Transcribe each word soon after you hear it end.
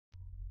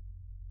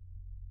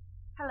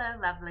Hello,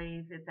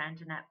 lovelies. It's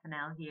Anjanette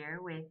Fennell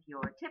here with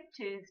your Tip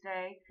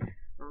Tuesday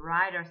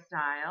Writer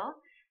Style.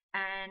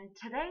 And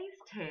today's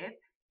tip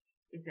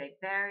is a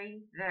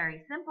very,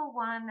 very simple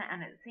one,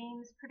 and it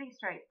seems pretty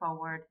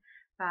straightforward,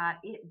 but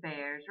it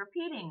bears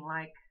repeating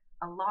like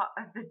a lot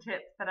of the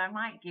tips that I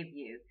might give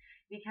you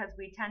because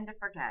we tend to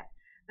forget.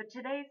 But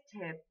today's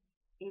tip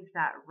is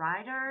that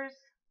writers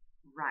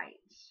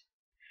write.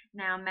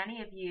 Now,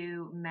 many of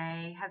you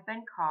may have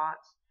been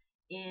caught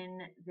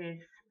in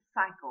this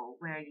cycle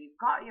where you've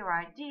got your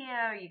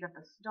idea or you got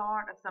the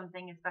start of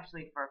something,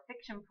 especially for a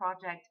fiction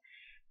project,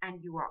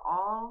 and you are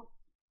all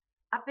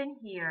up in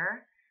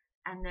here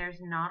and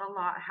there's not a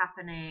lot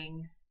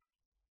happening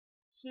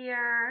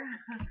here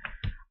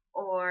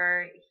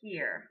or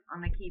here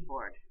on the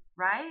keyboard,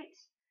 right?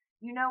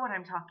 You know what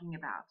I'm talking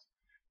about.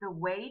 The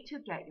way to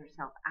get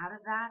yourself out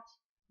of that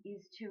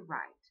is to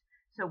write.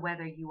 So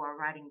whether you are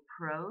writing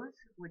prose,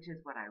 which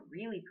is what I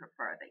really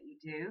prefer that you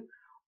do,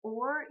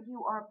 or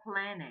you are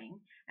planning,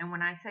 and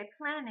when I say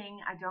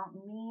planning, I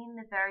don't mean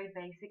the very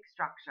basic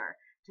structure.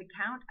 To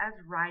count as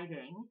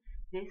writing,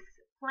 this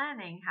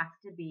planning has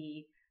to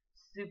be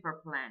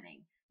super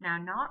planning. Now,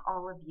 not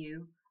all of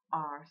you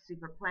are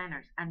super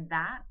planners, and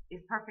that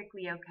is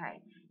perfectly okay.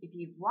 If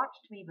you've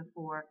watched me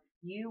before,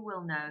 you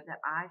will know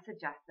that I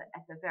suggest that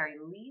at the very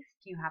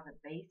least you have a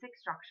basic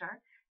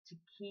structure to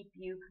keep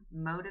you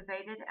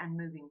motivated and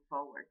moving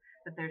forward,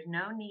 but there's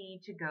no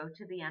need to go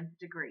to the nth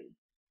degree.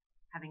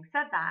 Having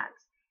said that,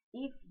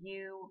 if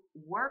you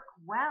work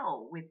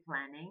well with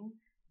planning,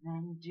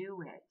 then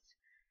do it.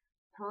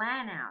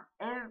 Plan out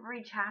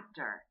every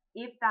chapter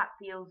if that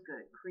feels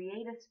good.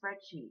 Create a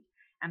spreadsheet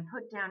and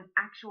put down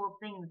actual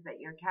things that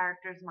your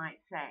characters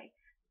might say.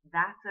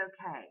 That's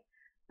okay.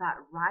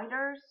 But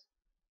writers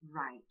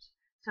write.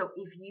 So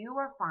if you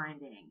are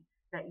finding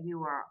that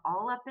you are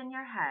all up in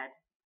your head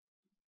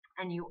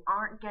and you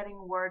aren't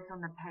getting words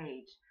on the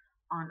page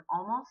on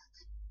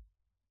almost,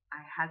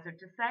 I hazard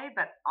to say,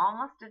 but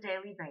almost a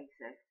daily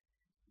basis,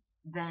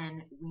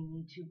 then we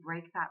need to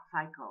break that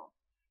cycle.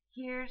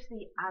 Here's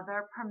the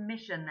other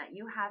permission that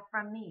you have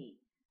from me.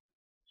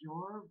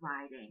 Your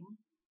writing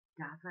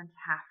doesn't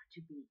have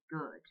to be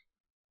good,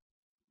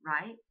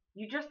 right?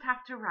 You just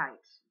have to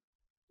write.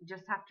 You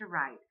just have to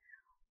write.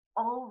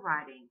 All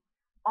writing,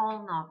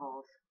 all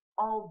novels,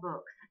 all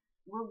books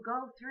will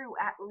go through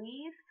at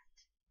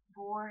least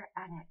 4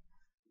 edits.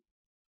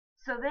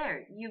 So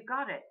there, you've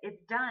got it.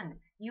 It's done.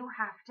 You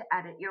have to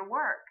edit your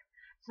work.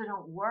 So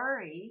don't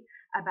worry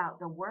about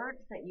the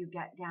words that you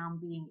get down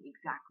being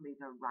exactly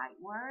the right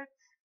words.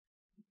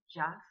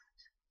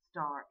 Just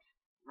start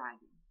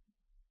writing.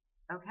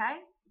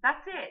 Okay?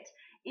 That's it.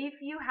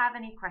 If you have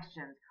any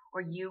questions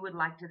or you would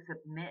like to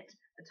submit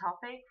a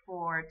topic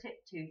for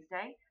Tip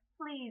Tuesday,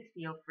 please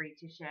feel free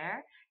to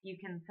share. You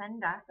can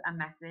send us a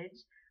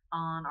message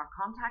on our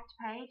contact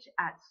page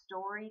at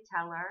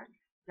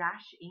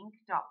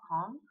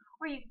storyteller-inc.com,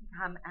 or you can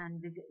come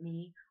and visit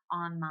me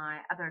on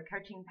my other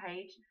coaching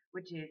page,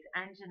 which is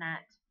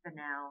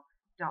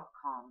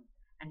anjanettefennell.com,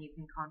 and you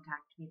can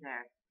contact me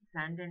there.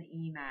 Send an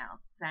email,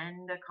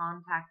 send a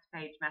contact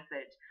page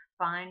message,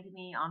 find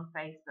me on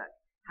Facebook,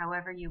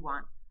 however you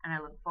want, and I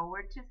look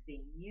forward to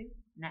seeing you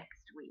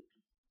next week.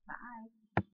 Bye.